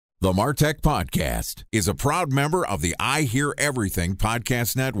The MarTech Podcast is a proud member of the I Hear Everything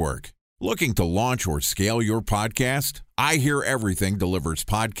Podcast Network. Looking to launch or scale your podcast? I Hear Everything delivers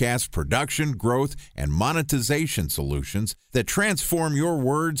podcast production, growth, and monetization solutions that transform your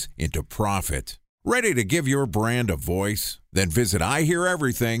words into profit. Ready to give your brand a voice? Then visit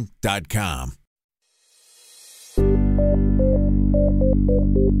iheareverything.com.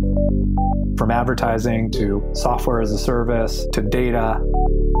 From advertising to software as a service to data.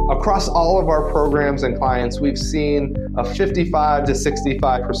 Across all of our programs and clients, we've seen a 55 to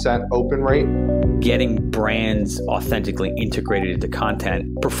 65% open rate. Getting brands authentically integrated into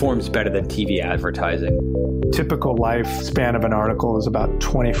content performs better than TV advertising. Typical lifespan of an article is about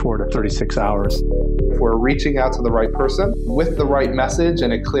 24 to 36 hours. If we're reaching out to the right person with the right message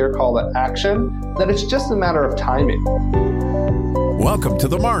and a clear call to action, then it's just a matter of timing. Welcome to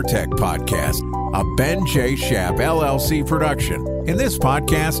the MarTech Podcast, a Ben J. Schaap LLC production. In this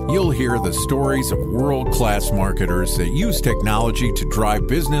podcast, you'll hear the stories of world-class marketers that use technology to drive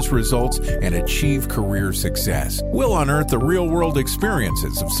business results and achieve career success. We'll unearth the real-world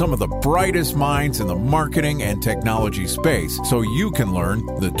experiences of some of the brightest minds in the marketing and technology space so you can learn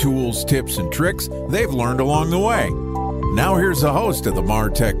the tools, tips, and tricks they've learned along the way. Now here's the host of the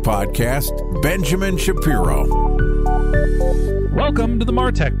MarTech Podcast, Benjamin Shapiro. Welcome to the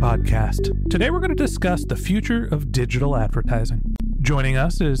MarTech Podcast. Today we're going to discuss the future of digital advertising. Joining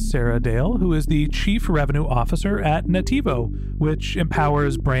us is Sarah Dale, who is the Chief Revenue Officer at Nativo, which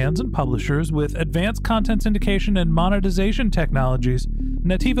empowers brands and publishers with advanced content syndication and monetization technologies.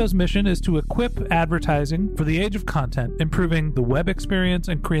 Nativo's mission is to equip advertising for the age of content, improving the web experience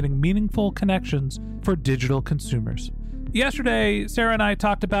and creating meaningful connections for digital consumers. Yesterday, Sarah and I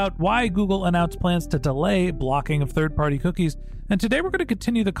talked about why Google announced plans to delay blocking of third-party cookies, and today we're going to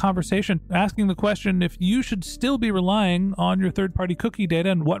continue the conversation asking the question if you should still be relying on your third-party cookie data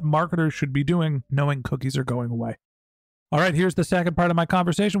and what marketers should be doing knowing cookies are going away. All right, here's the second part of my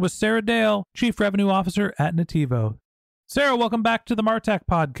conversation with Sarah Dale, Chief Revenue Officer at Nativo. Sarah, welcome back to the MarTech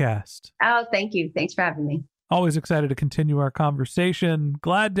Podcast. Oh, thank you. Thanks for having me. Always excited to continue our conversation.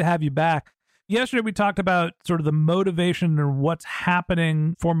 Glad to have you back. Yesterday, we talked about sort of the motivation and what's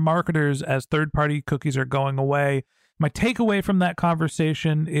happening for marketers as third-party cookies are going away. My takeaway from that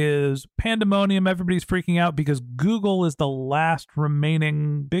conversation is pandemonium. Everybody's freaking out because Google is the last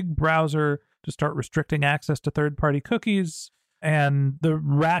remaining big browser to start restricting access to third-party cookies. And the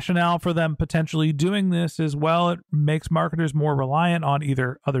rationale for them potentially doing this is, well, it makes marketers more reliant on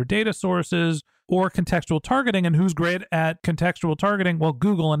either other data sources or contextual targeting. And who's great at contextual targeting? Well,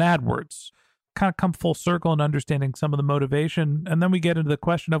 Google and AdWords. Kind of come full circle in understanding some of the motivation. And then we get into the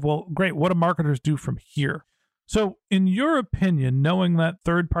question of, well, great, what do marketers do from here? So in your opinion, knowing that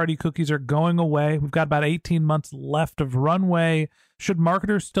third-party cookies are going away, we've got about 18 months left of runway, should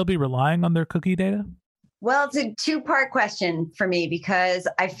marketers still be relying on their cookie data? Well, it's a two-part question for me because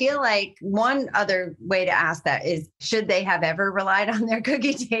I feel like one other way to ask that is, should they have ever relied on their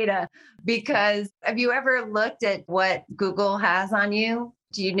cookie data? Because have you ever looked at what Google has on you?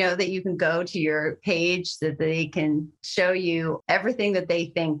 Do you know that you can go to your page so that they can show you everything that they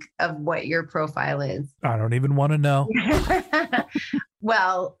think of what your profile is? I don't even want to know.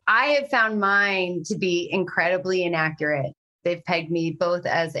 Well, I have found mine to be incredibly inaccurate. They've pegged me both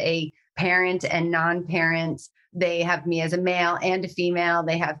as a parent and non-parent. They have me as a male and a female.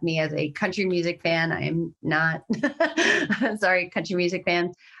 They have me as a country music fan. I am not. Sorry, country music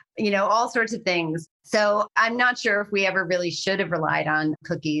fans. All sorts of things. So I'm not sure if we ever really should have relied on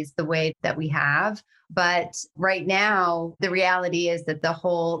cookies the way that we have. But right now, the reality is that the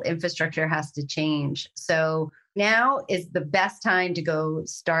whole infrastructure has to change. So now is the best time to go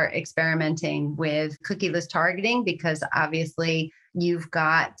start experimenting with cookieless targeting because obviously you've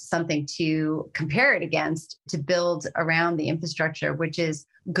got something to compare it against to build around the infrastructure, which is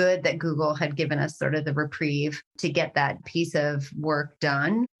good that Google had given us sort of the reprieve to get that piece of work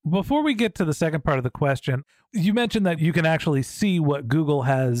done. Before we get to the second part of the question, you mentioned that you can actually see what Google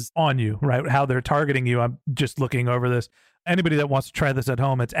has on you, right? How they're targeting you. I'm just looking over this. Anybody that wants to try this at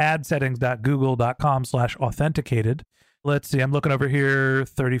home, it's adsettings.google.com/authenticated. Let's see. I'm looking over here,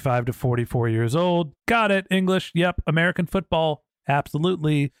 35 to 44 years old. Got it. English. Yep. American football.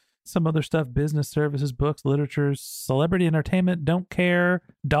 Absolutely. Some other stuff, business services, books, literature, celebrity entertainment, don't care.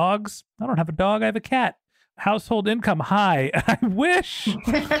 Dogs. I don't have a dog. I have a cat. Household income high. I wish.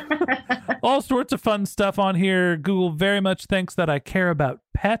 All sorts of fun stuff on here. Google very much thinks that I care about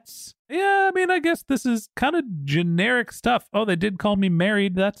pets. Yeah, I mean, I guess this is kind of generic stuff. Oh, they did call me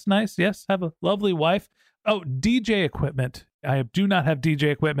married. That's nice. Yes, have a lovely wife. Oh, DJ equipment. I do not have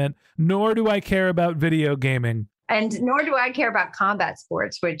DJ equipment, nor do I care about video gaming. And nor do I care about combat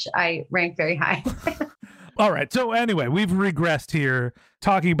sports, which I rank very high. All right. So anyway, we've regressed here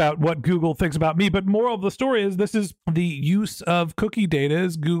talking about what Google thinks about me. But moral of the story is this is the use of cookie data.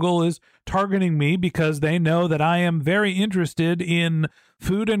 Is Google is targeting me because they know that I am very interested in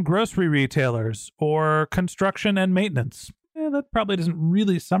food and grocery retailers or construction and maintenance. That probably doesn't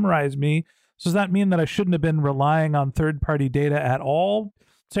really summarize me. So does that mean that I shouldn't have been relying on third-party data at all?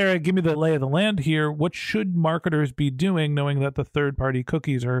 Sarah, give me the lay of the land here. What should marketers be doing knowing that the third-party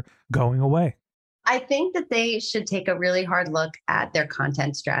cookies are going away? I think that they should take a really hard look at their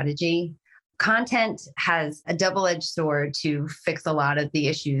content strategy. Content has a double-edged sword to fix a lot of the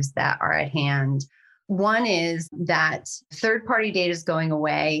issues that are at hand. One is that third-party data is going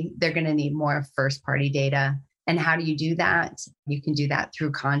away. They're going to need more first-party data. And how do you do that? You can do that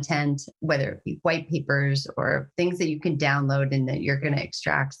through content, whether it be white papers or things that you can download and that you're going to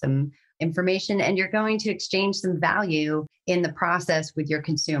extract some information and you're going to exchange some value in the process with your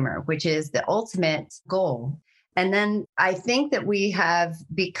consumer, which is the ultimate goal. And then I think that we have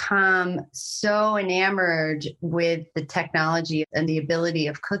become so enamored with the technology and the ability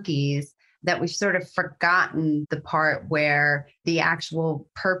of cookies that we've sort of forgotten the part where the actual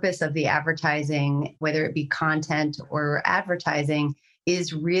purpose of the advertising, whether it be content or advertising,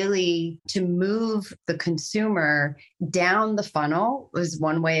 is really to move the consumer down the funnel, is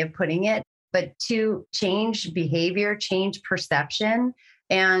one way of putting it, but to change behavior, change perception.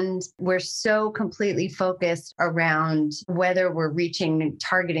 And we're so completely focused around whether we're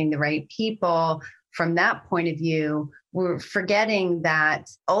targeting the right people. From that point of view, we're forgetting that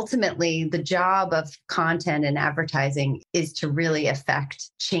ultimately the job of content and advertising is to really affect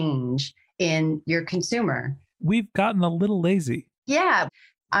change in your consumer. We've gotten a little lazy. Yeah,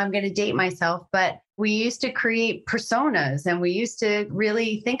 I'm going to date myself, but we used to create personas and we used to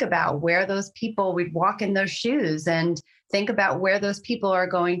really think about where those people, we'd walk in those shoes and think about where those people are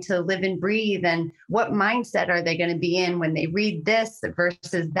going to live and breathe and what mindset are they going to be in when they read this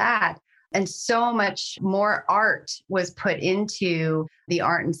versus that. And so much more art was put into the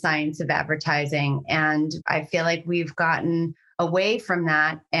art and science of advertising. And I feel like we've gotten away from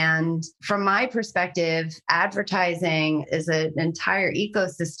that. And from my perspective, advertising is an entire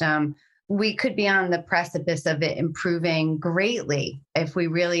ecosystem. We could be on the precipice of it improving greatly if we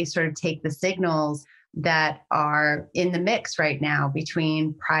really sort of take the signals that are in the mix right now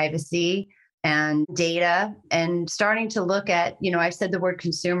between privacy and data and starting to look at, I've said the word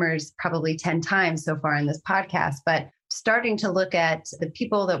consumers probably 10 times so far in this podcast, but starting to look at the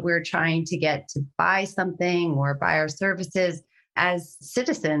people that we're trying to get to buy something or buy our services as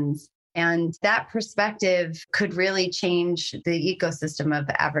citizens. And that perspective could really change the ecosystem of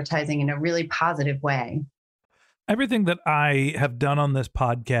advertising in a really positive way. Everything that I have done on this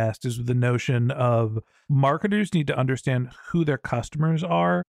podcast is with the notion of marketers need to understand who their customers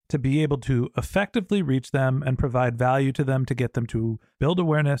are to be able to effectively reach them and provide value to them to get them to build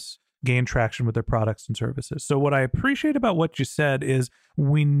awareness, gain traction with their products and services. So what I appreciate about what you said is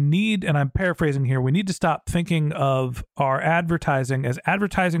we need, and I'm paraphrasing here, we need to stop thinking of our advertising as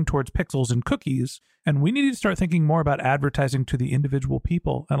advertising towards pixels and cookies, and we need to start thinking more about advertising to the individual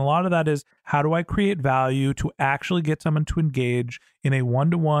people. And a lot of that is, how do I create value to actually get someone to engage in a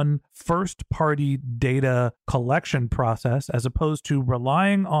one-to-one first-party data collection process, as opposed to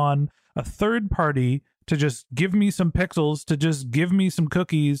relying on a third party to just give me some pixels, to just give me some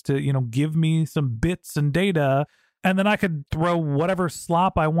cookies, to, give me some bits and data. And then I could throw whatever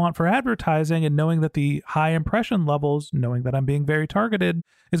slop I want for advertising, and knowing that the high impression levels, knowing that I'm being very targeted,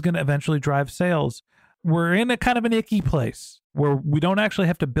 is going to eventually drive sales. We're in a kind of an icky place where we don't actually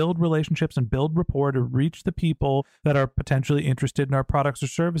have to build relationships and build rapport to reach the people that are potentially interested in our products or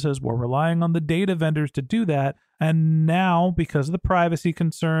services. We're relying on the data vendors to do that. And now, because of the privacy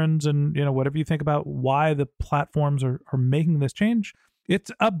concerns and, whatever you think about why the platforms are making this change,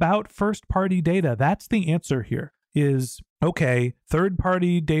 it's about first-party data. That's the answer here is, okay,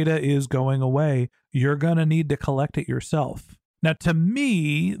 third-party data is going away. You're going to need to collect it yourself. Now, to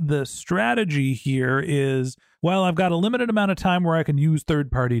me, the strategy here is, well, I've got a limited amount of time where I can use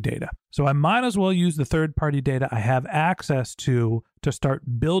third-party data. So I might as well use the third-party data I have access to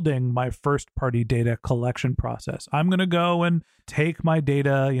start building my first-party data collection process. I'm going to go and take my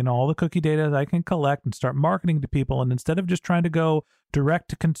data, all the cookie data that I can collect, and start marketing to people. And instead of just trying to go direct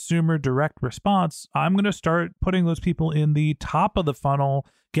to consumer, direct response, I'm going to start putting those people in the top of the funnel,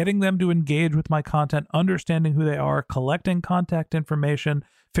 getting them to engage with my content, understanding who they are, collecting contact information,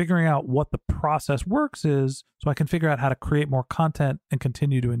 figuring out what the process works is, so I can figure out how to create more content and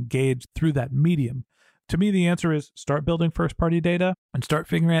continue to engage through that medium. To me, the answer is start building first-party data and start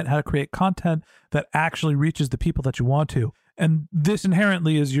figuring out how to create content that actually reaches the people that you want to. And this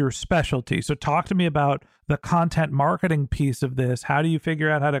inherently is your specialty. So talk to me about the content marketing piece of this. How do you figure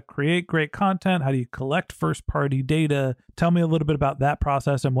out how to create great content? How do you collect first-party data? Tell me a little bit about that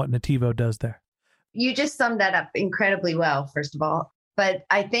process and what Nativo does there. You just summed that up incredibly well, first of all. But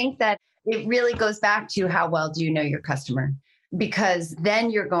I think that it really goes back to how well do you know your customer? Because then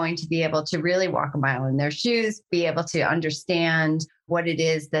you're going to be able to really walk a mile in their shoes, be able to understand what it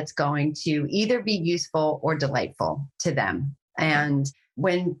is that's going to either be useful or delightful to them. And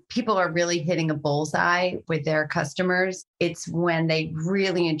when people are really hitting a bullseye with their customers, it's when they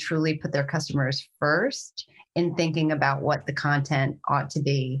really and truly put their customers first in thinking about what the content ought to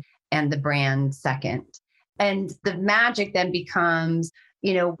be and the brand second. And the magic then becomes,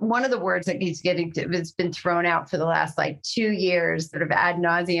 one of the words that keeps it's been thrown out for the last 2 years, sort of ad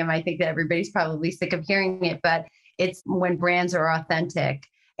nauseum. I think that everybody's probably sick of hearing it, but it's when brands are authentic.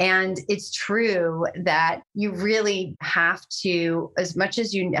 And it's true that you really have to, as much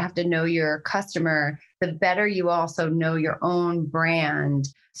as you have to know your customer, the better you also know your own brand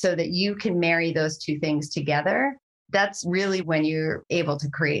so that you can marry those two things together. That's really when you're able to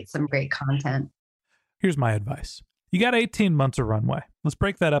create some great content. Here's my advice. You got 18 months of runway. Let's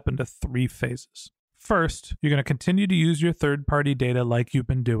break that up into 3 phases. First, you're going to continue to use your third-party data like you've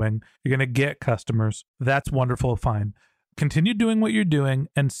been doing. You're going to get customers. That's wonderful, fine. Continue doing what you're doing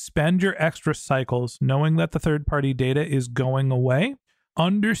and spend your extra cycles knowing that the third-party data is going away,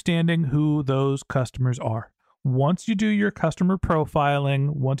 understanding who those customers are. Once you do your customer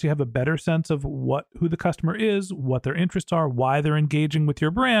profiling, once you have a better sense of who the customer is, what their interests are, why they're engaging with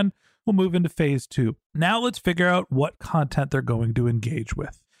your brand, we'll move into phase 2. Now let's figure out what content they're going to engage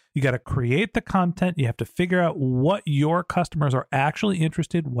with. You got to create the content. You have to figure out what your customers are actually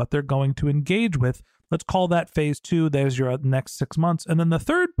interested, what they're going to engage with. Let's call that phase 2. There's your next 6 months. And then the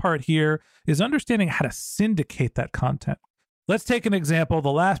third part here is understanding how to syndicate that content. Let's take an example.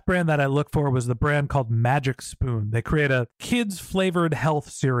 The last brand that I looked for was the brand called Magic Spoon. They create a kids flavored health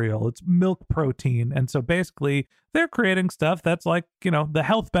cereal. It's milk protein. And so basically they're creating stuff that's like, the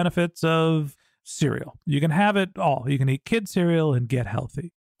health benefits of cereal. You can have it all. You can eat kid cereal and get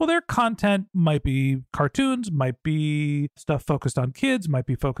healthy. Well, their content might be cartoons, might be stuff focused on kids, might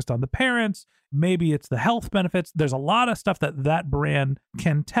be focused on the parents. Maybe it's the health benefits. There's a lot of stuff that brand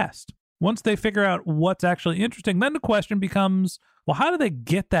can test. Once they figure out what's actually interesting, then the question becomes, well, how do they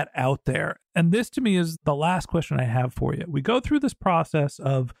get that out there? And this to me is the last question I have for you. We go through this process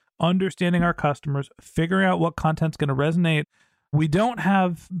of understanding our customers, figuring out what content's going to resonate. We don't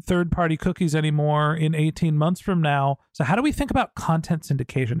have third-party cookies anymore in 18 months from now. So how do we think about content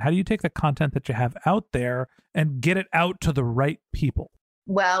syndication? How do you take the content that you have out there and get it out to the right people?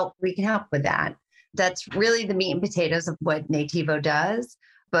 Well, we can help with that. That's really the meat and potatoes of what Nativo does.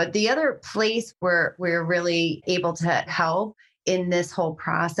 But the other place where we're really able to help in this whole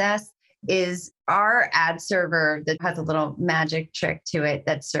process is our ad server that has a little magic trick to it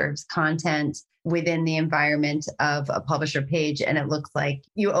that serves content within the environment of a publisher page. And it looks like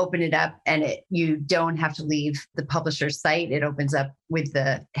you open it up and you don't have to leave the publisher's site. It opens up with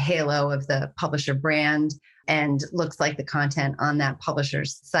the halo of the publisher brand and looks like the content on that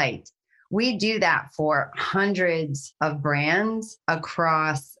publisher's site. We do that for hundreds of brands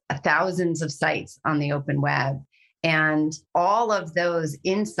across thousands of sites on the open web. And all of those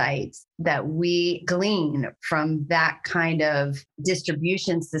insights that we glean from that kind of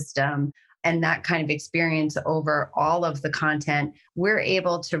distribution system and that kind of experience over all of the content, we're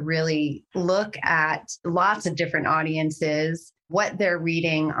able to really look at lots of different audiences, what they're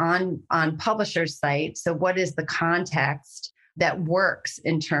reading on publishers' sites. So what is the context that works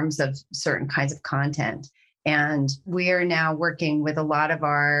in terms of certain kinds of content? And we are now working with a lot of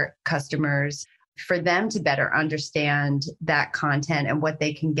our customers for them to better understand that content and what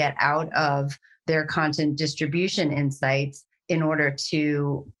they can get out of their content distribution insights in order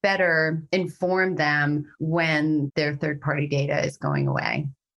to better inform them when their third-party data is going away.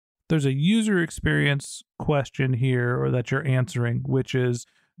 There's a user experience question here, or that you're answering, which is,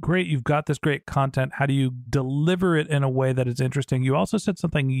 great, you've got this great content. How do you deliver it in a way that is interesting? You also said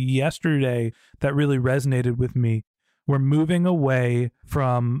something yesterday that really resonated with me. We're moving away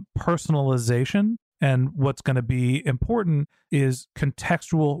from personalization, and what's going to be important is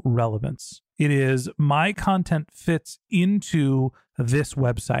contextual relevance. It is my content fits into this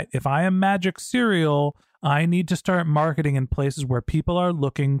website. If I am Magic Cereal, I need to start marketing in places where people are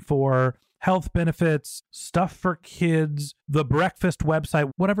looking for health benefits, stuff for kids, the breakfast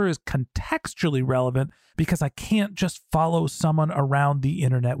website, whatever is contextually relevant, because I can't just follow someone around the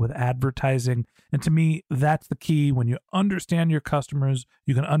internet with advertising. And to me, that's the key. When you understand your customers,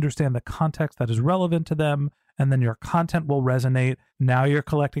 you can understand the context that is relevant to them, and then your content will resonate. Now you're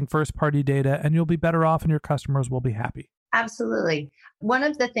collecting first-party data, and you'll be better off, and your customers will be happy. Absolutely. One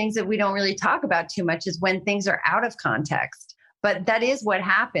of the things that we don't really talk about too much is when things are out of context. But that is what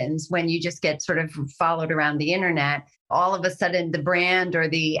happens when you just get sort of followed around the internet. All of a sudden, the brand or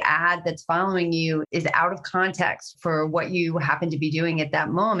the ad that's following you is out of context for what you happen to be doing at that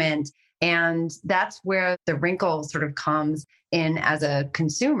moment. And that's where the wrinkle sort of comes in as a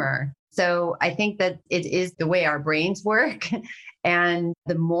consumer. So I think that it is the way our brains work. And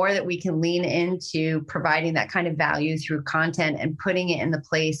the more that we can lean into providing that kind of value through content and putting it in the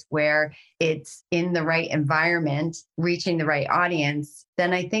place where it's in the right environment, reaching the right audience,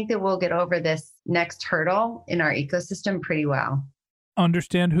 then I think that we'll get over this next hurdle in our ecosystem pretty well.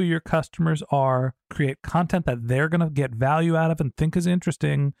 Understand who your customers are, create content that they're going to get value out of and think is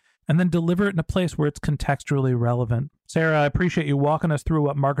interesting, and then deliver it in a place where it's contextually relevant. Sarah, I appreciate you walking us through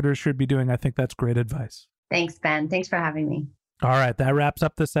what marketers should be doing. I think that's great advice. Thanks, Ben. Thanks for having me. All right, that wraps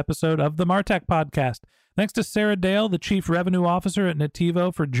up this episode of the MarTech Podcast. Thanks to Sarah Dale, the Chief Revenue Officer at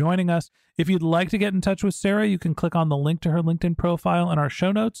Nativo, for joining us. If you'd like to get in touch with Sarah, you can click on the link to her LinkedIn profile in our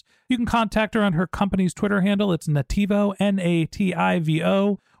show notes. You can contact her on her company's Twitter handle. It's Nativo,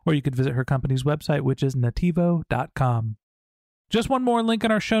 Nativo, or you could visit her company's website, which is nativo.com. Just one more link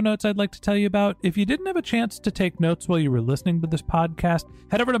in our show notes I'd like to tell you about. If you didn't have a chance to take notes while you were listening to this podcast,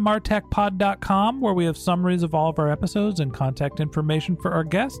 head over to martechpod.com, where we have summaries of all of our episodes and contact information for our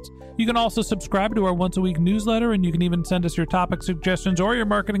guests. You can also subscribe to our once-a-week newsletter, and you can even send us your topic suggestions or your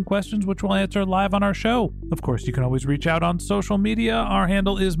marketing questions, which we'll answer live on our show. Of course, you can always reach out on social media. Our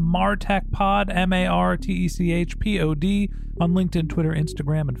handle is martechpod, MarTechPod, on LinkedIn, Twitter,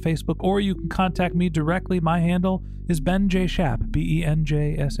 Instagram, and Facebook, or you can contact me directly. My handle is Ben J. Shap,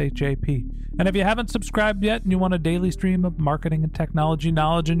 BenJShap. And if you haven't subscribed yet and you want a daily stream of marketing and technology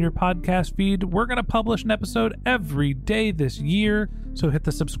knowledge in your podcast feed, we're going to publish an episode every day this year. So hit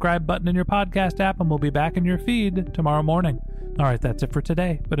the subscribe button in your podcast app and we'll be back in your feed tomorrow morning. All right, that's it for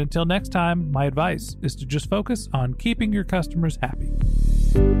today. But until next time, my advice is to just focus on keeping your customers happy.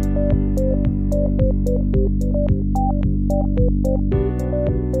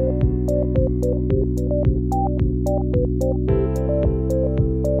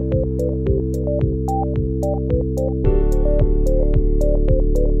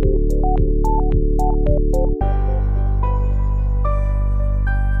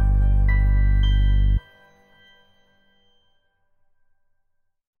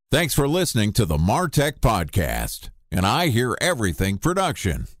 Thanks for listening to the MarTech Podcast, an I Hear Everything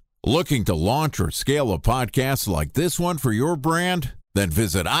production. Looking to launch or scale a podcast like this one for your brand? Then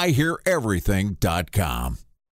visit iheareverything.com.